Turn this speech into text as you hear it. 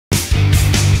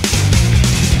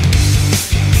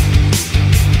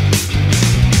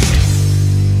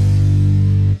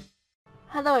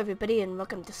everybody, and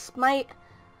welcome to Smite.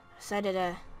 I decided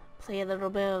to play a little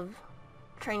bit of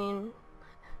training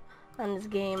on this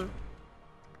game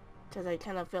because I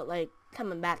kind of felt like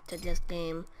coming back to this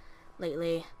game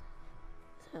lately.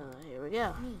 So here we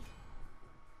go.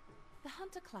 The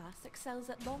Hunter class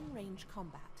excels at long-range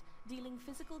combat, dealing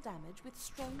physical damage with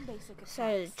strong basic attacks.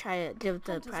 Decided to try to give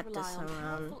the Hunters practice rely on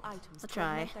around. powerful items I'll to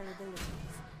try. augment their abilities,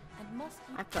 and must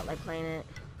I felt like playing it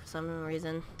for some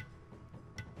reason.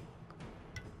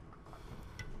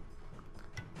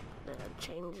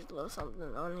 Change a little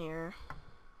something on here.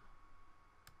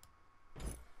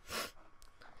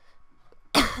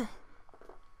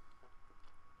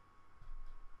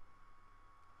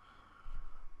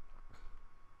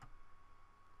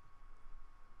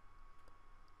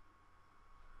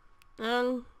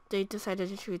 And they decided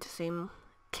to choose the same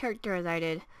character as I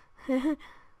did. And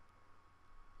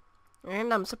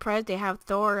I'm surprised they have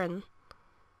Thor and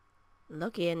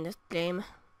Loki in this game.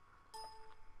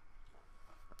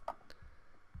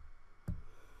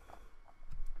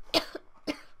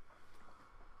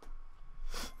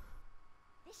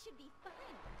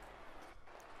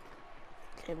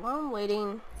 Okay, while I'm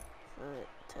waiting for it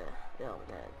to build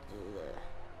that, do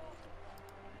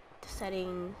the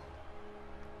setting.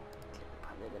 Okay, I'm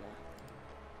probably gonna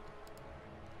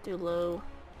do low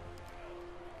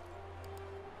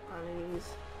on these.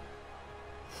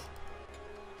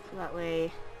 So that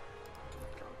way,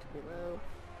 going to be low.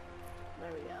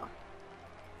 There we go.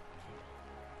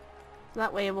 So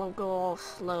that way it won't go all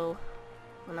slow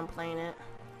when I'm playing it.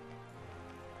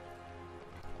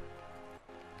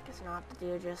 Guess I don't have to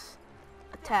do just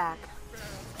attack.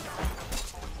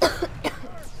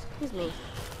 Excuse me.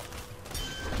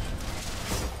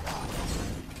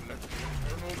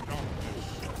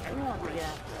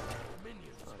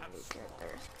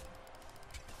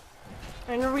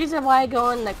 And the reason why I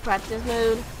go in like practice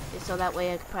mode is so that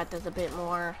way I can practice a bit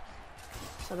more.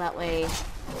 So that way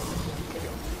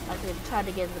I can try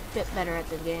to get a bit better at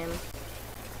this game.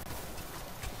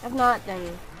 If not,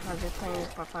 then I'm just playing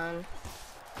this for fun.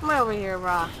 Come over here,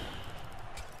 Raw.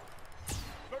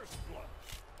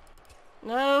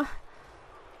 No.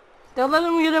 Don't let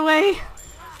him get away.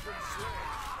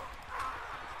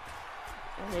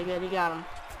 Okay, good. You got him.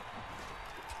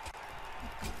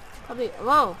 Probably.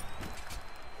 Whoa.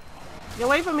 Get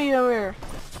away from me over here.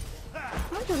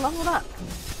 I just leveled up.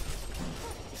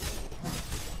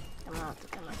 I'm gonna have to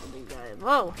come up with these guys.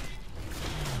 Whoa.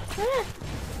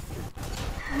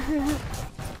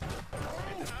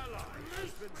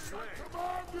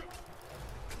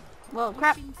 Whoa,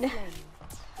 crap.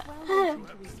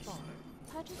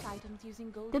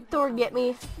 Did Thor get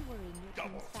me?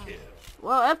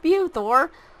 Well, F you,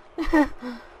 Thor.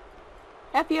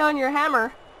 F you on your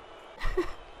hammer.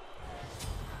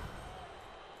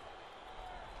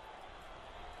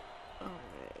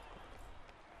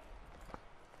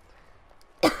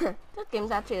 This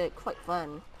game's actually like, quite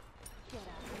fun.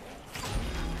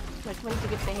 Like once you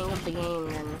get the hang of the game,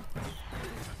 then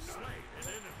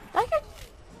I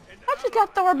just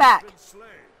got Thor back.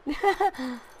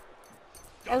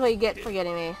 That's what you get for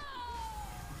getting me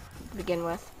to begin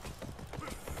with.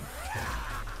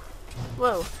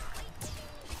 Whoa.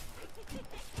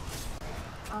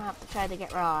 I'll have to try to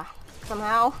get Raw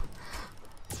somehow.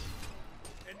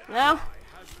 No.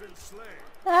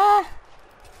 Ah.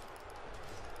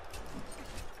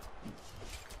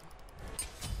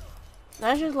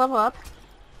 Let's just level up.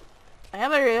 I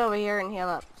have to go over here and heal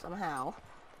up somehow.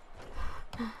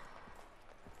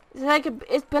 It's like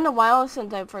it's been a while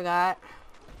since I forgot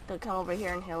to come over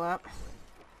here and heal up.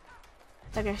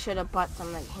 I think I should have bought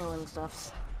some like healing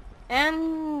stuffs.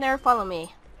 And they're following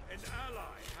me. An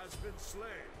ally has been slain.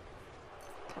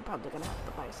 I'm probably gonna have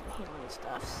to buy some healing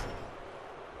stuffs.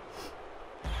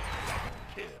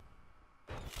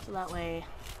 So that way.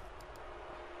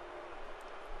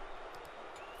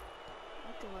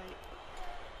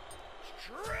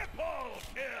 Triple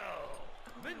kill!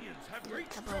 Minions have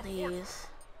reached a couple of these.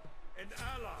 An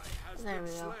ally has There been we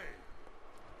go. slain.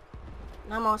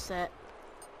 I'm all set.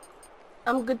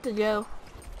 I'm good to go.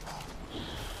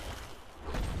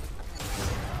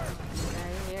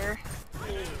 Right here.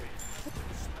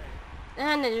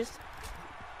 And they just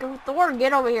go, Thor,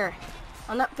 get over here.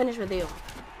 I'm not finished with you.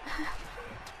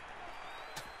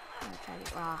 I'm gonna try to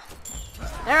get Raw.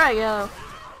 There I go.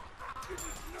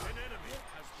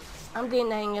 I'm getting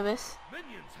the hang of this.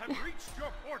 Minions have reached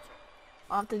your portal.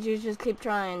 I'll have to just keep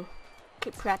trying.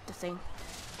 Keep practicing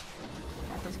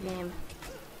at this game.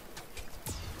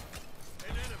 An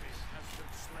enemy has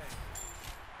been slain.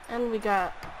 And we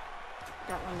got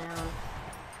one down.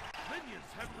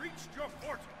 Minions have reached your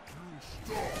portal.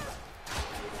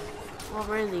 Well,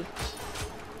 where is he?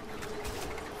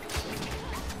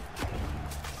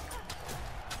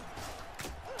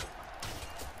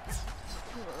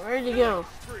 Where did he go?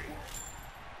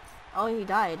 Oh, he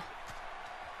died.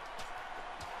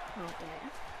 Okay.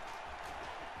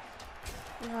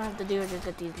 All I have to do is just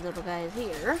get these little guys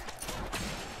here.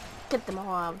 Get them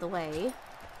all out of the way.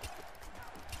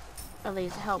 At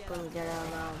least help them get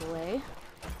them out of the way.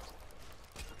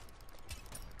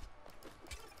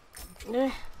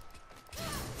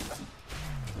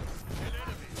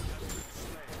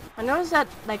 I noticed that,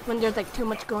 like, when there's like too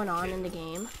much going on in the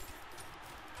game,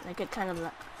 like it kind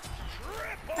of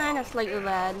slightly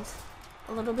lags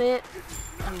a little bit.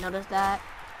 I've noticed that.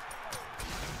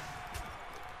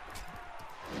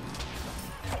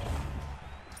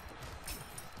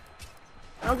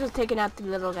 I'm just taking out the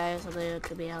little guys so they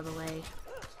could be out of the way.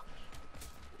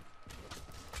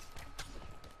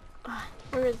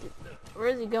 Where is he? Where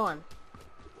is he going?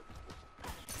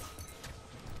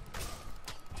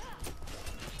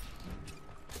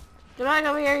 Get back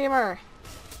over here, Yimmer!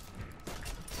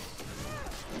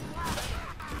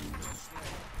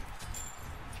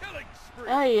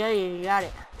 Oh yeah, you got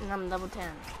it. And I'm level 10.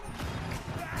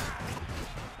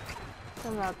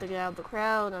 I'm about to get out of the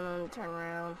crowd and then turn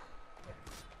around.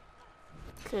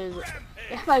 Cause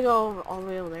if I go all the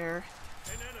way over there,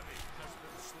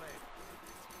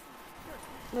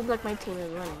 looks like my team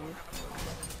is winning.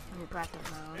 In practice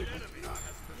now.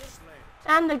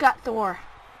 And they got Thor.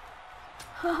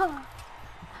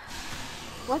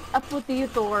 What's up with you,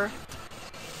 Thor?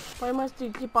 Why must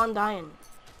you keep on dying?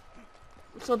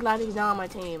 I'm so glad he's not on my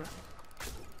team.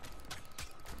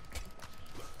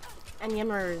 And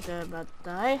Yimmer is about to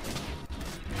die.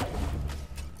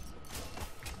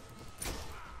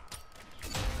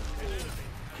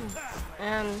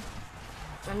 And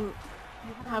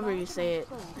however you say it,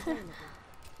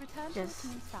 just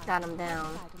got him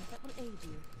down.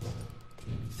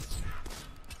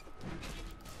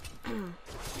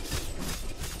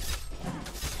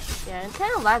 Yeah, it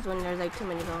kind of lags when there's like too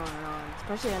many going on,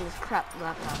 especially on this crap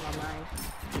laptop of mine.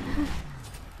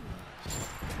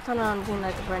 So now I'm getting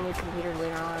like a brand new computer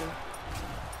later on.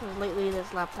 Because lately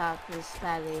this laptop is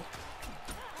spazzy.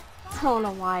 I don't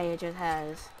know why, it just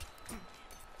has.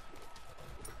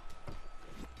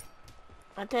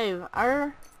 I tell you,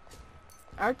 our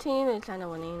team is kind of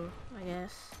winning, I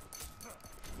guess.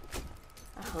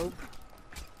 I hope.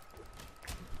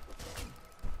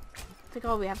 I think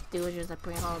all we have to do is just like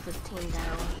bring all of this team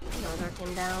down, our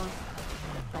team down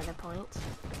by the points.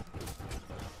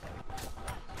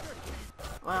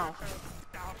 Wow.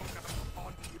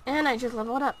 And I just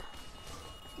leveled up.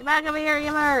 Get back over here,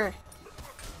 Yimmer!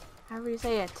 However you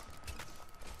say it.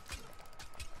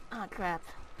 Ah, crap.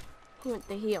 He went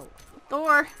to heal.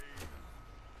 Thor!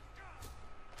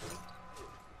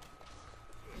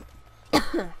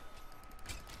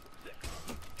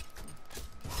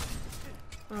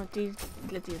 Oh, geez,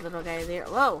 get these little guys here.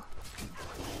 Whoa!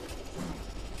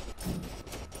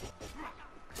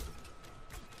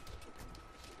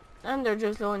 And they're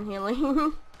just going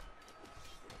healing.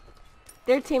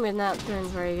 Their team is not doing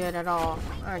very good at all,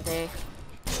 aren't they?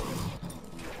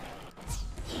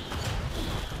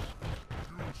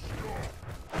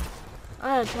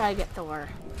 I'm gonna try to get Thor.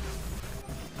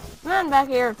 Come on back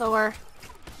here, Thor.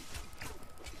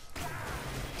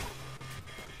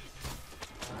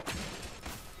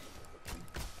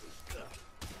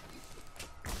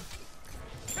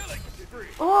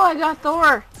 Oh, I got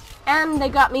Thor! And they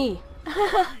got me.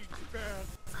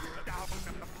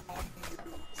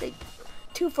 It's like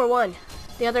 2 for 1.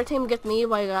 The other team gets me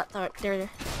while I got their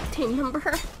team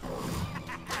member.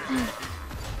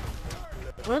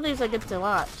 Well, at least I get to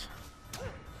watch.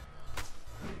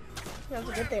 That's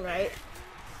a good thing, right?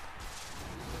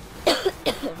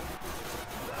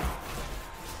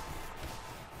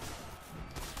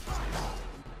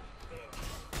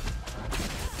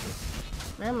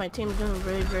 Man, my team's doing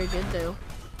very, very good though.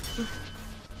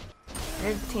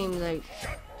 Their team's like,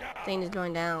 thing is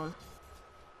going down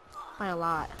by a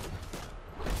lot.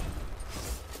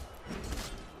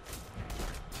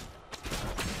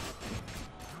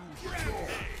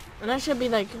 And I should be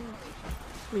like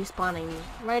respawning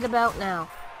right about now.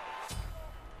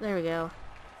 There we go.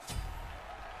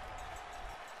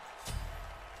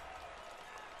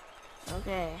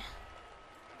 Okay.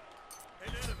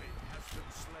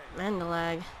 Man, the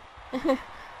lag. Is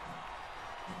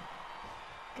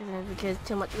it because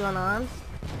too much going on?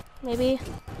 Maybe?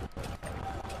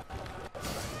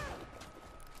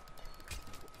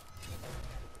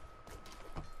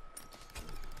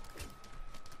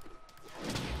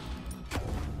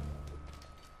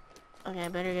 Okay, I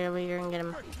better get over here and get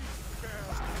him.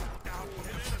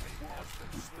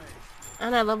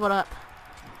 And I leveled up.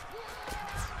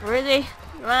 Where is he?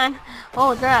 Come on.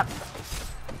 Oh, crap.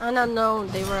 I don't know.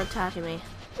 They were attacking me.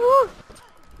 Woo!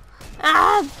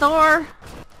 Ah, Thor!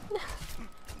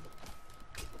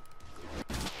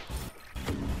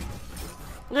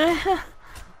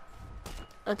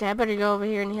 Okay, I better go over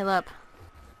here and heal up.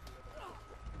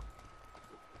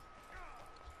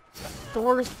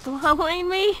 Thor's following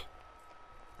me?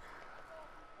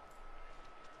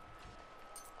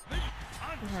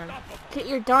 Man, get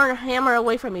your darn hammer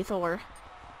away from me, Thor.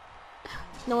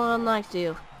 No one likes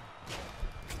you.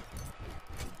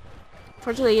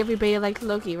 Fortunately, everybody likes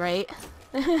Loki, right?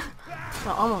 Well,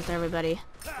 almost everybody.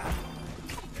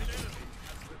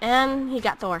 And he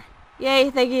got Thor.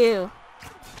 Yay, thank you.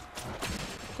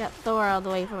 Got Thor out of the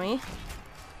way from me.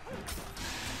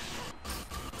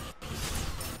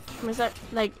 Is that,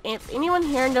 like, if anyone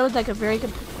here knows like a very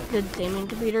good gaming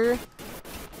computer,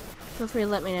 feel free to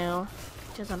let me know.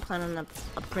 Because I'm planning on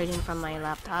upgrading from my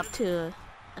laptop to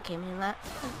a gaming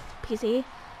PC.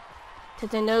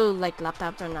 Because I know like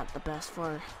laptops are not the best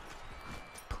for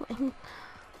playing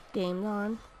games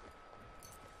on.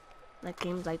 Like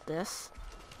games like this.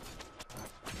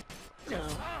 So.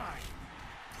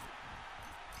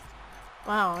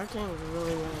 Wow, our team is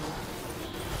really winning.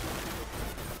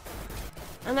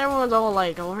 And everyone's all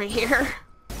like over here.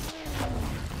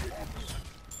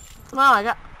 Wow, I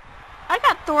got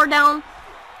Thor down.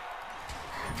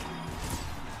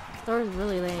 Thor's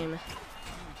really lame.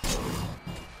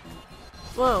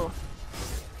 Whoa.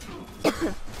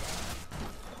 Oh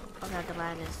god,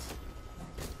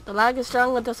 the lag is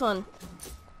strong with this one.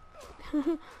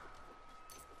 Okay,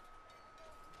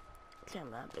 I'm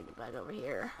gonna have to get back over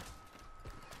here.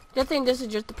 I think this is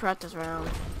just the practice round.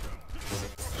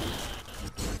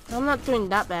 I'm not doing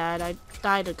that bad. I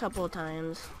died a couple of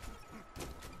times.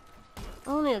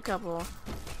 Only a couple.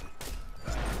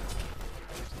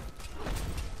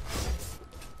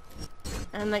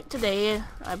 And like today,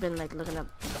 I've been like looking up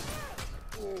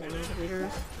gaming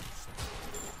computers.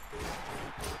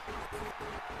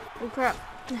 Oh crap.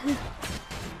 Okay.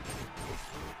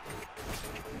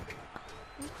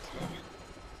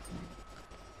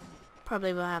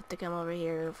 Probably will have to come over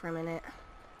here for a minute.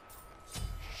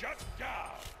 Shut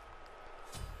down.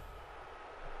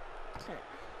 Okay.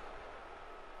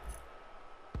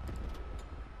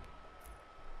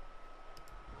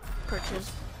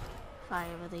 Purchase 5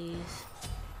 of these.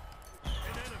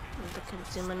 With the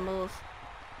consumable.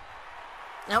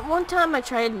 At one time I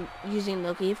tried using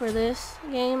Loki for this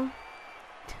game,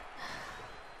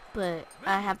 but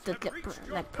I have to get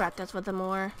like practice with it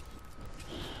more.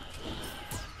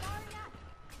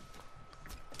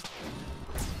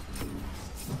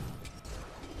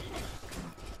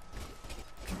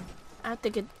 I have to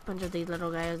get a bunch of these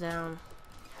little guys down.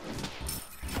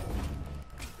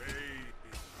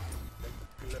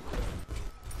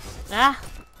 Ah!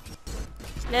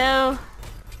 No!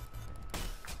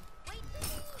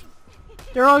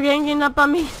 They're all ganging up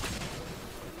on me!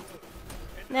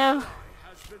 No!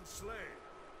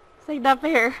 It's like not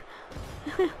fair.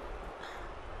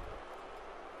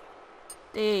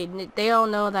 They all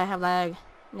know that I have lag.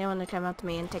 They want to come up to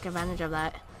me and take advantage of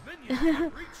that.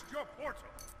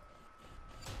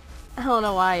 I don't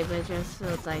know why, but it just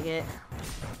feels like it.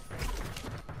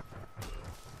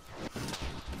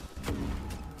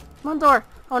 Come on, Thor!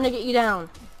 I want to get you down.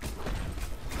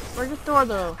 Where's the Thor,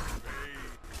 though?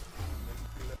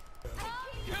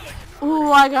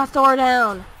 Ooh, I got Thor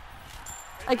down!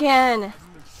 Again!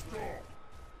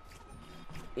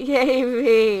 Yay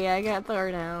me! I got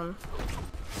Thor down.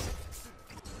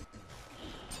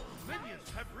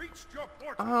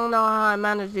 I don't know how I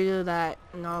managed to do that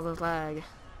in all this lag.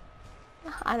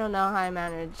 I don't know how I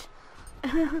managed.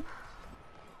 Minions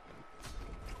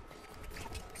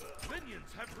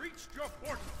have reached your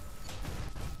portal.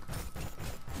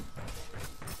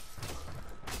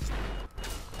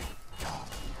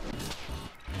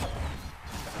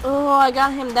 Oh, I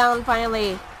got him down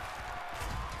finally.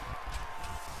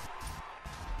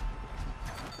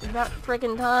 About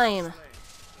freaking time.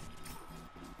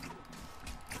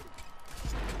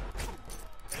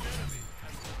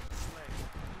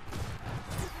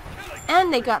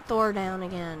 And they got Thor down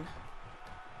again.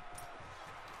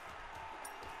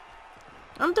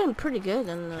 I'm doing pretty good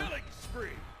in the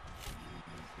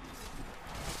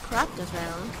practice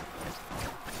round.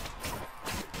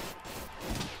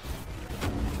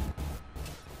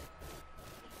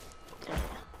 Okay.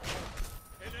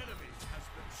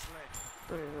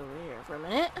 Put it over here for a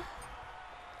minute.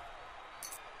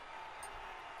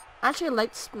 I actually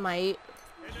like Smite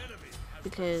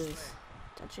because it's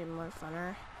actually more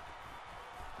funner.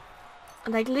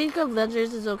 Like League of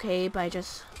Legends is okay, but I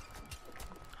just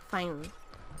find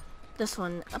this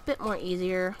one a bit more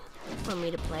easier for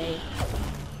me to play.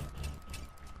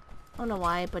 I don't know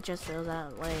why, but just feels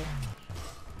that way.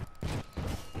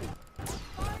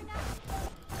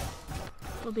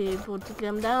 We'll be able to get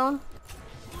him down.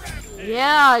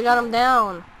 Yeah, I got him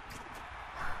down.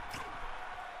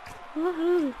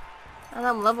 Woohoo! And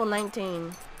I'm level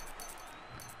 19.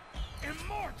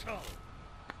 Immortal.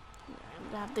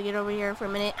 I have to get over here for a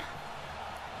minute.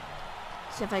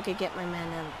 See if I could get my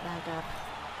mana back up.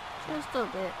 Just a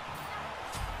bit.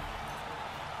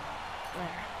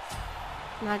 There.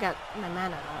 Now I got my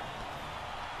mana up.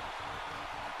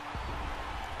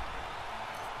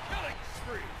 Killing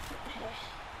spree.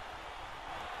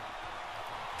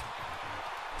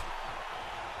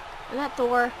 Is that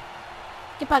Thor?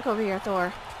 Get back over here,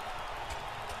 Thor.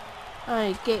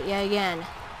 I get ya again.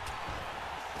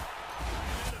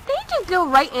 Did he just go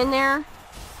right in there?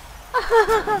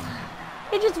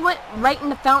 He just went right in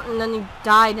the fountain and then he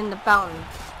died in the fountain.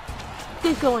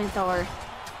 Good going, Thor.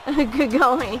 Good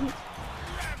going.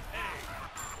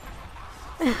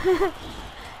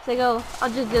 So I go, I'll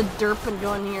just go derp and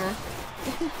go in here.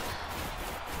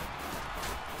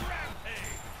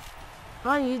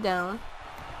 Why are you down?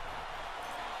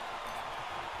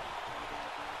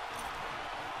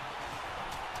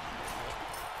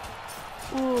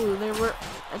 Ooh,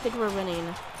 I think we're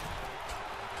winning.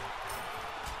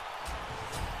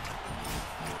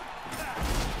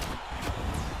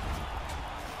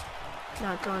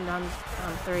 Not going down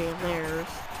on 3 of theirs.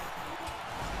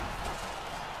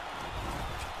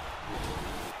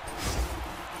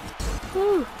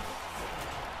 Woo!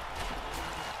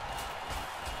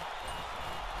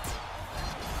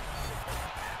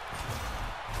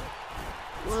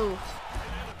 Whoa.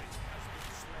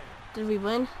 Did we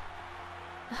win?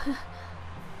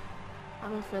 I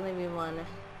don't feel like we won.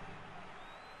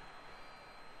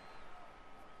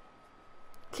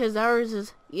 Cause ours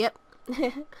is, yep.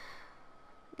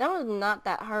 That was not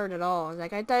that hard at all.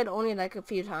 Like, I died only like a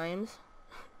few times.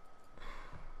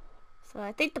 So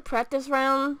I think the practice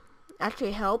round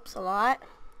actually helps a lot.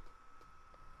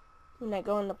 When I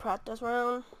go in the practice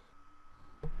round.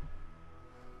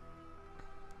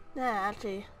 That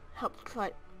actually helped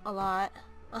quite a lot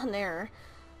on there.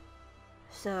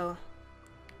 So,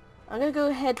 I'm gonna go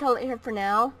ahead and call it here for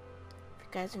now. If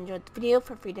you guys enjoyed the video,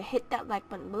 feel free to hit that like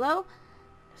button below.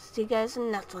 See you guys in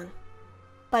the next one.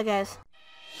 Bye, guys.